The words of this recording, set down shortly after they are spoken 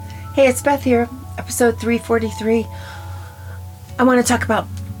Hey, it's Beth here, episode 343. I want to talk about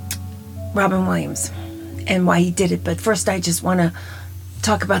Robin Williams and why he did it, but first I just want to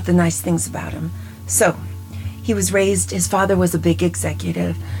talk about the nice things about him. So, his father was a big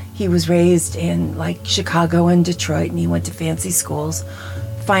executive. He was raised in Chicago and Detroit, and he went to fancy schools.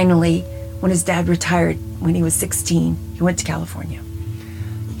 Finally, when his dad retired when he was 16, he went to California.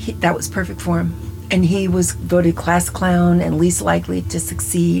 That was perfect for him. And he was voted class clown and least likely to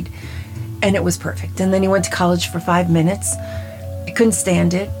succeed. And it was perfect. And then he went to college for 5 minutes. I couldn't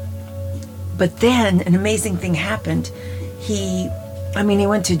stand it. But then an amazing thing happened. He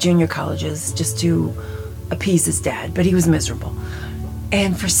went to junior colleges just to appease his dad, but he was miserable.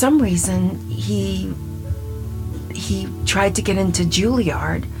 And for some reason, he tried to get into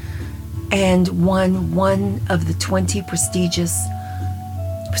Juilliard and won one of the 20 prestigious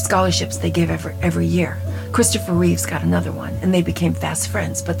scholarships they give every year. Christopher Reeves got another one, and they became fast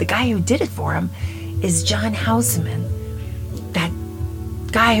friends. But the guy who did it for him is John Houseman, that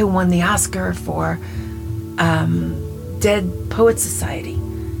guy who won the Oscar for Dead Poets Society.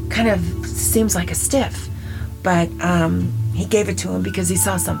 Kind of seems like a stiff, but he gave it to him because he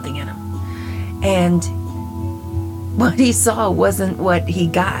saw something in him. And what he saw wasn't what he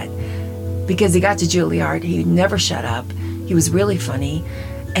got, because he got to Juilliard. He never shut up. He was really funny.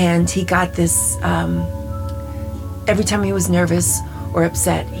 And he got this, every time he was nervous or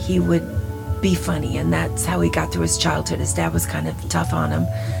upset, he would be funny. And that's how he got through his childhood. His dad was kind of tough on him.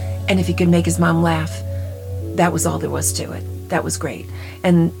 And if he could make his mom laugh, that was all there was to it. That was great.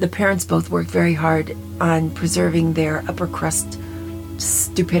 And the parents both worked very hard on preserving their upper crust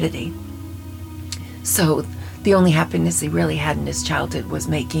stupidity. So the only happiness he really had in his childhood was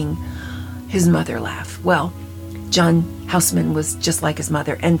making his mother laugh. Well, John Houseman was just like his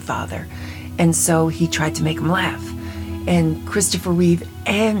mother and father, and so he tried to make him laugh. And Christopher Reeve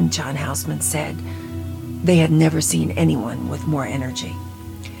and John Houseman said they had never seen anyone with more energy.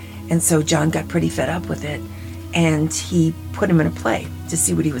 And so John got pretty fed up with it, and he put him in a play to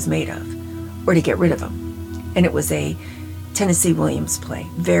see what he was made of, or to get rid of him. And it was a Tennessee Williams play,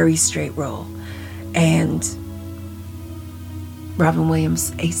 very straight role. And Robin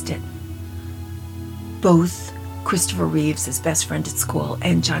Williams aced it. Both Christopher Reeves, his best friend at school,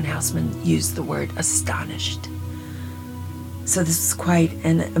 and John Houseman used the word astonished. So this was quite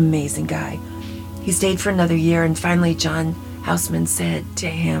an amazing guy. He stayed for another year, and finally John Houseman said to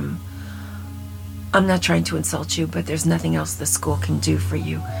him, "I'm not trying to insult you, but there's nothing else the school can do for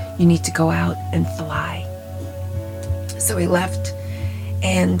you. You need to go out and fly." So he left,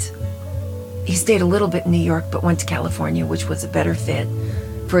 and he stayed a little bit in New York, but went to California, which was a better fit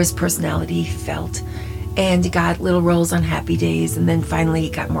for his personality, he felt. And he got little roles on Happy Days, and then finally he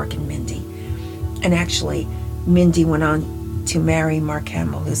got Mork and Mindy. And actually, Mindy went on to marry Mark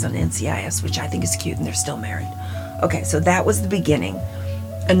Hamill, who's on NCIS, which I think is cute, and they're still married. Okay, so that was the beginning.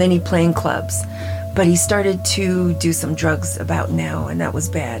 And then he played in clubs. But he started to do some drugs about now, and that was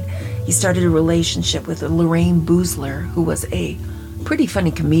bad. He started a relationship with Lorraine Boosler, who was a pretty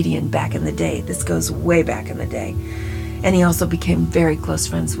funny comedian back in the day. This goes way back in the day. And he also became very close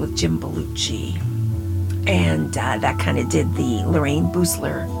friends with Jim Belushi. And that kind of did the Lorraine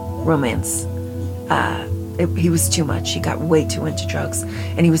Boosler romance. He was too much. He got way too into drugs.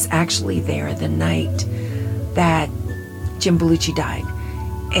 And he was actually there the night that Jim Belushi died.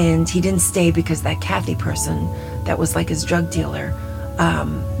 And he didn't stay because that Kathy person that was like his drug dealer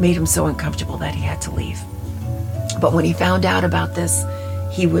made him so uncomfortable that he had to leave. But when he found out about this,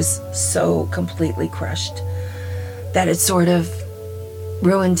 he was so completely crushed that it sort of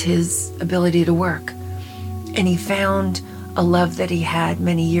ruined his ability to work. And he found a love that he had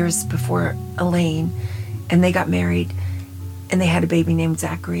many years before Elaine, and they got married, and they had a baby named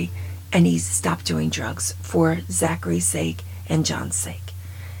Zachary, and he stopped doing drugs for Zachary's sake and John's sake.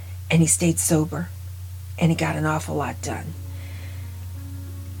 And he stayed sober, and he got an awful lot done.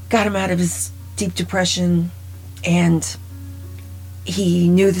 Got him out of his deep depression, and he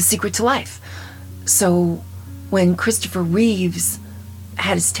knew the secret to life. So when Christopher Reeves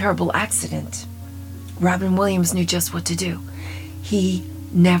had his terrible accident, Robin Williams knew just what to do. He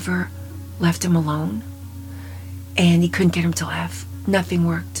never left him alone, and he couldn't get him to laugh. Nothing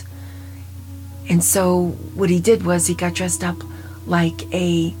worked. And so what he did was he got dressed up like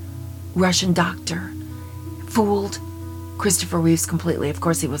a Russian doctor, fooled Christopher Reeves completely. Of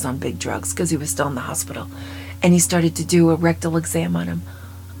course, he was on big drugs because he was still in the hospital. And he started to do a rectal exam on him.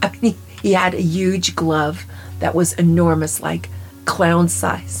 I mean, he had a huge glove that was enormous, like clown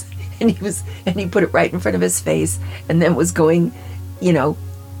size. And he put it right in front of his face, and then was going,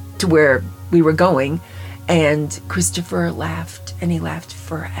 to where we were going. And Christopher laughed, and he laughed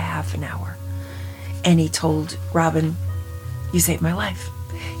for a half an hour. And he told Robin, "You saved my life."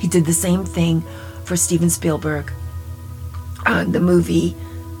 He did the same thing for Steven Spielberg on the movie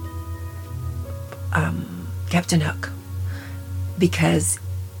Captain Hook, because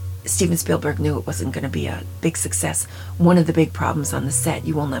Steven Spielberg knew it wasn't going to be a big success. One of the big problems on the set,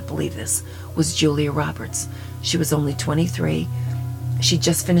 you will not believe this, was Julia Roberts. She was only 23. She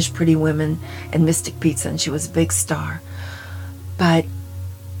just finished Pretty Women and Mystic Pizza, and she was a big star. But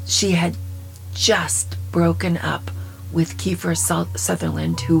she had just broken up with Kiefer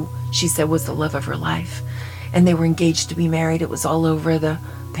Sutherland, who she said was the love of her life. And they were engaged to be married. It was all over the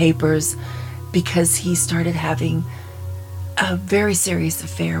papers because he started having a very serious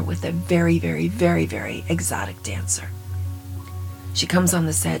affair with a very, very, very, very exotic dancer. She comes on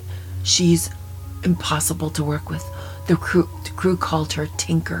the set. She's impossible to work with. The crew called her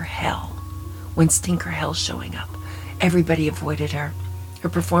Tinker Hell. When's Tinker Hell showing up? Everybody avoided her. Her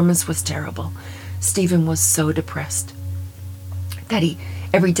performance was terrible. Steven was so depressed that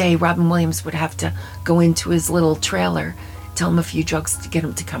every day Robin Williams would have to go into his little trailer, tell him a few jokes to get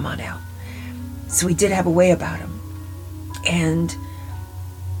him to come on out. So he did have a way about him. And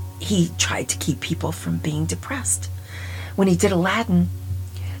he tried to keep people from being depressed. When he did Aladdin,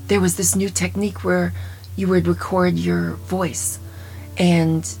 there was this new technique where you would record your voice,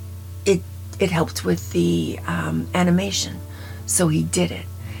 and it helped with the animation. So he did it.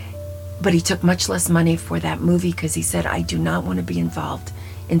 But he took much less money for that movie because he said, "I do not want to be involved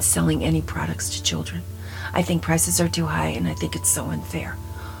in selling any products to children. I think prices are too high, and I think it's so unfair."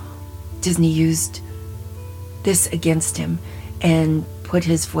 Disney used this against him and put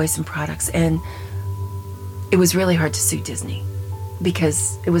his voice in products, and it was really hard to sue Disney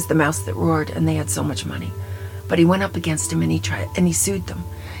because it was the mouse that roared, and they had so much money. But he went up against him, and he sued them,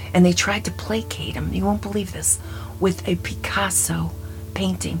 and they tried to placate him. You won't believe this, with a Picasso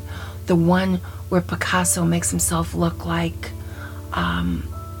painting, the one where Picasso makes himself look like, oh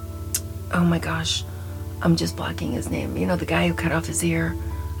my gosh, I'm just blocking his name. You know, the guy who cut off his ear.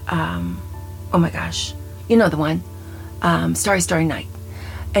 Oh my gosh, you know the one. Starry, Starry Night.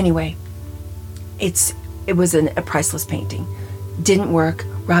 Anyway, it was a priceless painting. Didn't work.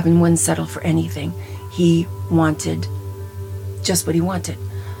 Robin wouldn't settle for anything. He wanted just what he wanted.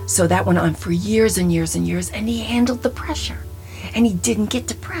 So that went on for years and years and years, and he handled the pressure, and he didn't get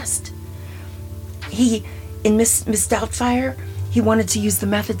depressed. In Miss Doubtfire, he wanted to use the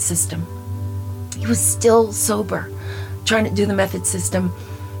method system. He was still sober, trying to do the method system,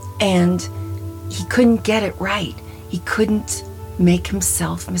 and he couldn't get it right. He couldn't make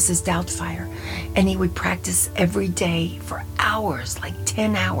himself Mrs. Doubtfire, and he would practice every day for hours, like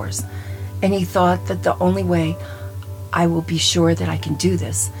 10 hours, and he thought that the only way I will be sure that I can do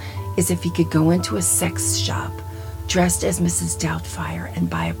this is if he could go into a sex shop dressed as Mrs. Doubtfire and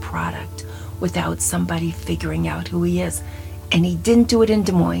buy a product without somebody figuring out who he is. And he didn't do it in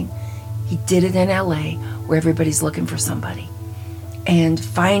Des Moines. He did it in LA, where everybody's looking for somebody. And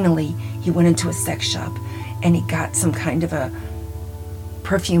finally, he went into a sex shop and he got some kind of a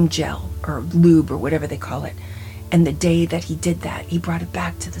perfume gel or lube or whatever they call it. And the day that he did that, he brought it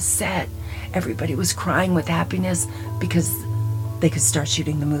back to the set. Everybody was crying with happiness because they could start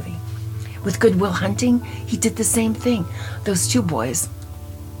shooting the movie. With Good Will Hunting, he did the same thing. Those two boys,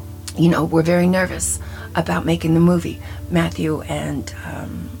 were very nervous about making the movie. Matthew and,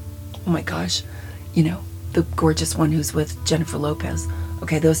 oh my gosh, the gorgeous one who's with Jennifer Lopez.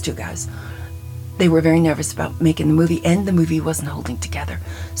 Okay, those two guys. They were very nervous about making the movie, and the movie wasn't holding together.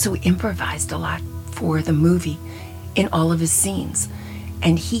 So he improvised a lot for the movie in all of his scenes.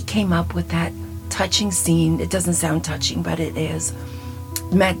 And he came up with that touching scene. It doesn't sound touching, but it is.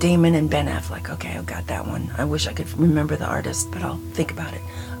 Matt Damon and Ben Affleck. Okay, I got that one. I wish I could remember the artist, but I'll think about it.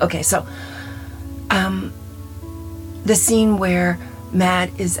 Okay, so the scene where Matt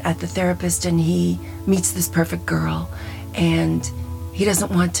is at the therapist and he meets this perfect girl, and he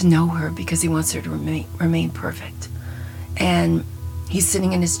doesn't want to know her because he wants her to remain perfect. And he's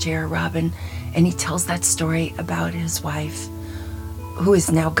sitting in his chair, Robin, and he tells that story about his wife, who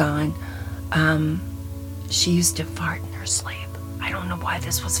is now gone. She used to fart in her sleep. I don't know why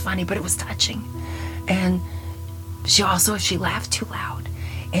this was funny, but it was touching. And she laughed too loud.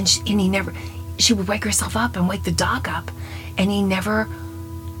 And she would wake herself up and wake the dog up.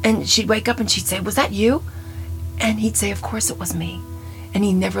 And she'd wake up and she'd say, "Was that you?" And he'd say, "Of course it was me." And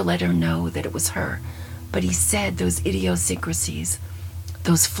he never let her know that it was her. But he said those idiosyncrasies,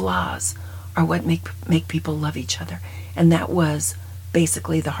 those flaws, are what make people love each other. And that was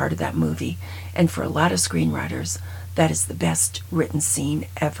basically the heart of that movie. And for a lot of screenwriters, that is the best written scene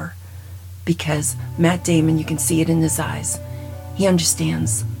ever. Because Matt Damon, you can see it in his eyes. He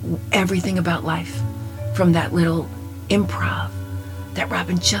understands everything about life from that little improv that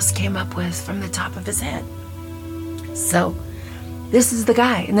Robin just came up with from the top of his head. So this is the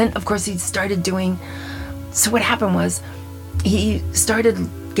guy. And then, of course, he started doing... So what happened was he started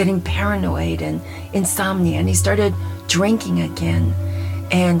getting paranoid and insomnia, and he started drinking again,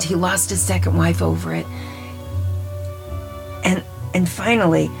 and he lost his second wife over it. And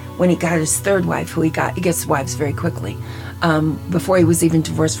finally, when he got his third wife, he gets wives very quickly, before he was even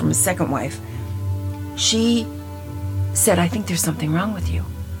divorced from his second wife, she said, I think there's something wrong with you.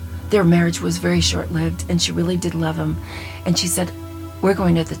 Their marriage was very short-lived, and she really did love him. And she said, we're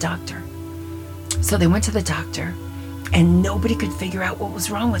going to the doctor. So they went to the doctor, and nobody could figure out what was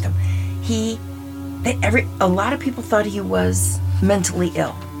wrong with him. A lot of people thought he was mentally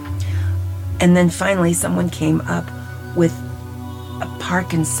ill. And then finally someone came up with a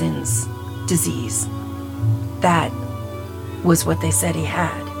Parkinson's disease. That was what they said he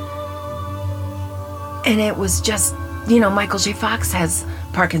had. And it was just, Michael J. Fox has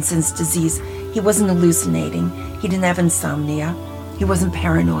Parkinson's disease. He wasn't hallucinating. He didn't have insomnia. He wasn't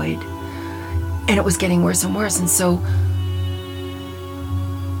paranoid. And it was getting worse and worse. And so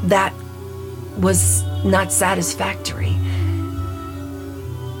that was not satisfactory.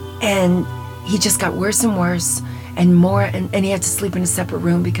 And he just got worse and worse and more. And he had to sleep in a separate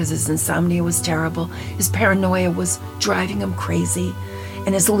room because his insomnia was terrible. His paranoia was driving him crazy.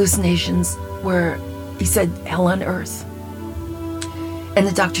 And his hallucinations were, he said, hell on earth. And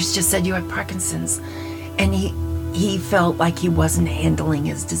the doctors just said, you have Parkinson's. And he felt like he wasn't handling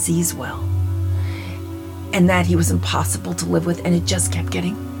his disease well. And that he was impossible to live with. And it just kept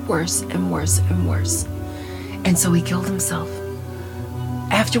getting worse and worse and worse. And so he killed himself.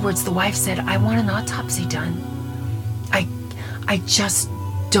 Afterwards, the wife said, I want an autopsy done. I just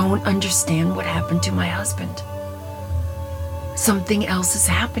don't understand what happened to my husband. Something else is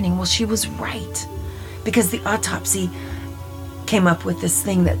happening. Well, she was right. Because the autopsy came up with this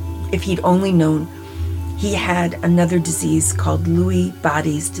thing that if he'd only known, he had another disease called Lewy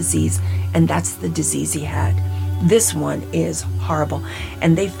bodies disease, and that's the disease he had. This one is horrible.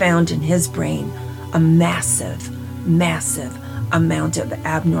 And they found in his brain a massive, massive amount of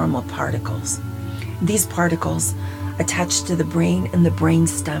abnormal particles. These particles attach to the brain and the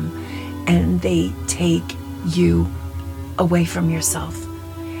brainstem, and they take you away from yourself.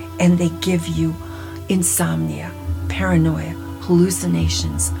 And they give you insomnia, paranoia,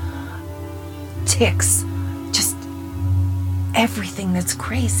 hallucinations, tics, just everything that's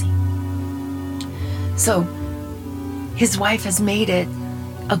crazy. So his wife has made it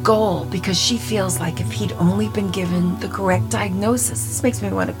a goal because she feels like if he'd only been given the correct diagnosis, this makes me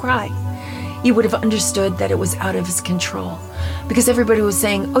want to cry, he would have understood that it was out of his control. Because everybody was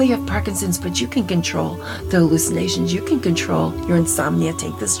saying, oh, you have Parkinson's, but you can control the hallucinations, you can control your insomnia,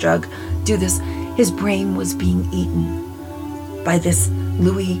 take this drug, do this. His brain was being eaten by this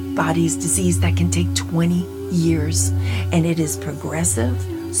Lewy bodies disease that can take 20 years. And it is progressive,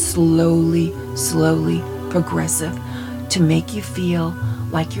 slowly progressive, to make you feel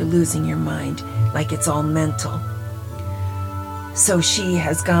like you're losing your mind, like it's all mental. So she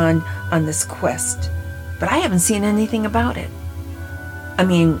has gone on this quest, but I haven't seen anything about it. I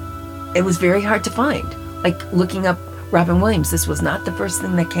mean, it was very hard to find. Like looking up Robin Williams, this was not the first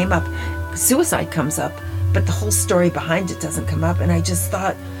thing that came up. Suicide comes up, but the whole story behind it doesn't come up. And I just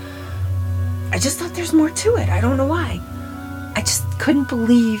thought there's more to it. I don't know why. I just couldn't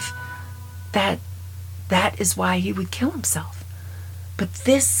believe that is why he would kill himself. But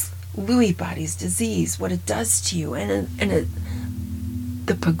this Lewy bodies disease, what it does to you,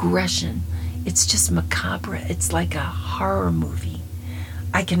 the progression, it's just macabre. It's like a horror movie.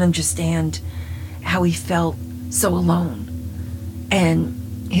 I can understand how he felt so alone. And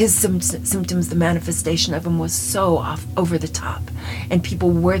his symptoms, the manifestation of them was so over the top. And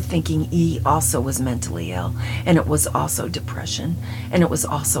people were thinking he also was mentally ill. And it was also depression. And it was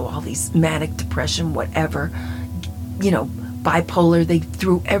also all these manic depression, whatever. Bipolar, they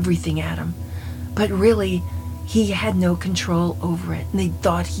threw everything at him. But really, he had no control over it. And they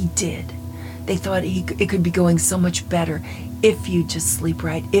thought he did. They thought it could be going so much better if you just sleep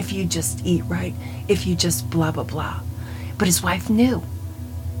right, if you just eat right, if you just blah, blah, blah. But his wife knew.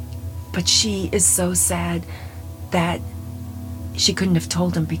 But she is so sad that she couldn't have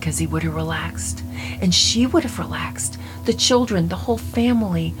told him because he would have relaxed. And she would have relaxed. The children, the whole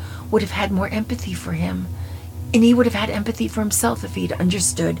family would have had more empathy for him. And he would have had empathy for himself if he'd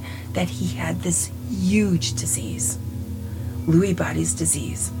understood that he had this huge disease, Lewy bodies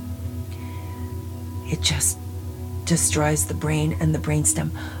disease. It just destroys the brain and the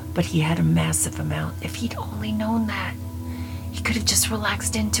brainstem. But he had a massive amount. If he'd only known that, He could have just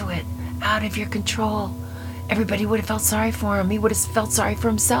relaxed into it, out of your control. Everybody would have felt sorry for him. He would have felt sorry for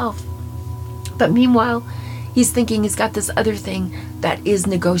himself. But meanwhile, he's thinking he's got this other thing that is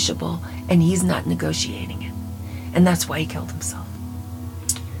negotiable, and he's not negotiating it. And that's why he killed himself.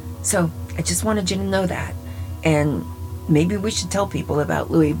 So I just wanted you to know that. And maybe we should tell people about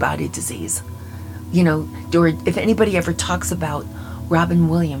Lewy body disease. You know, or if anybody ever talks about Robin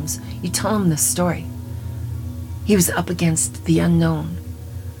Williams, you tell them this story. He was up against the unknown.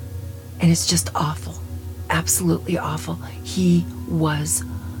 And it's just awful. Absolutely awful. He was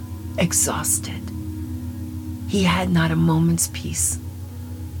exhausted. He had not a moment's peace.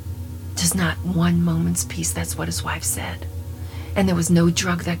 Just not one moment's peace. That's what his wife said. And there was no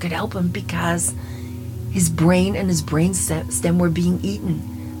drug that could help him because his brain and his brain stem were being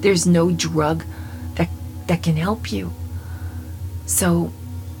eaten. There's no drug that can help you. So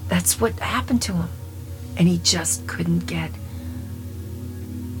that's what happened to him. And he just couldn't get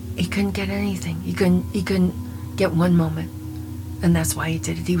anything. He couldn't get one moment. And that's why he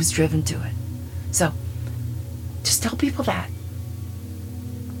did it. He was driven to it. So just tell people that.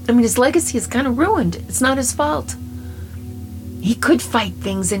 I mean, his legacy is kind of ruined. It's not his fault. He could fight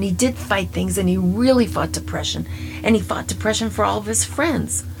things, and he did fight things, and he really fought depression. And he fought depression for all of his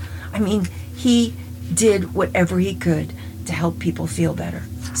friends. I mean, he did whatever he could to help people feel better.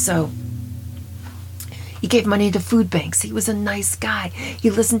 So he gave money to food banks. He was a nice guy. He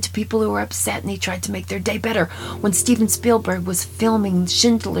listened to people who were upset, and he tried to make their day better. When Steven Spielberg was filming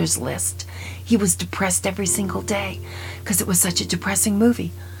Schindler's List, he was depressed every single day because it was such a depressing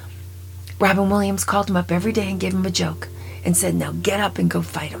movie. Robin Williams called him up every day and gave him a joke and said, now get up and go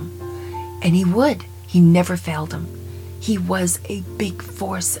fight him. And he would. He never failed him. He was a big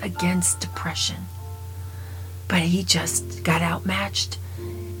force against depression. But he just got outmatched,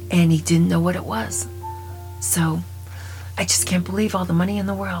 and he didn't know what it was. So I just can't believe all the money in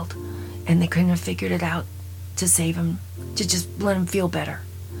the world, and they couldn't have figured it out to save him, to just let him feel better.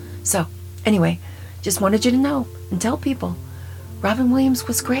 So anyway, just wanted you to know and tell people Robin Williams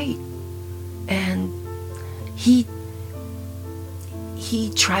was great. And he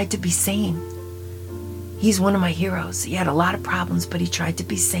tried to be sane. He's one of my heroes. He had a lot of problems, but he tried to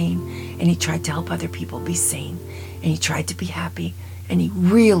be sane, and he tried to help other people be sane, and he tried to be happy, and he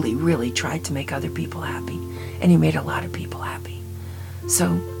really, really tried to make other people happy, and he made a lot of people happy. So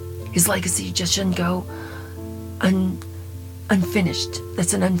his legacy just shouldn't go unfinished.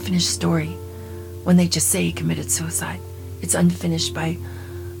 That's an unfinished story when they just say he committed suicide. It's unfinished by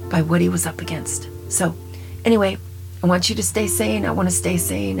what he was up against. So anyway, I want you to stay sane. I want to stay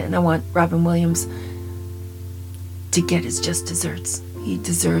sane, and I want Robin Williams to get his just desserts. He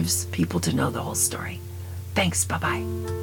deserves people to know the whole story. Thanks. Bye-bye.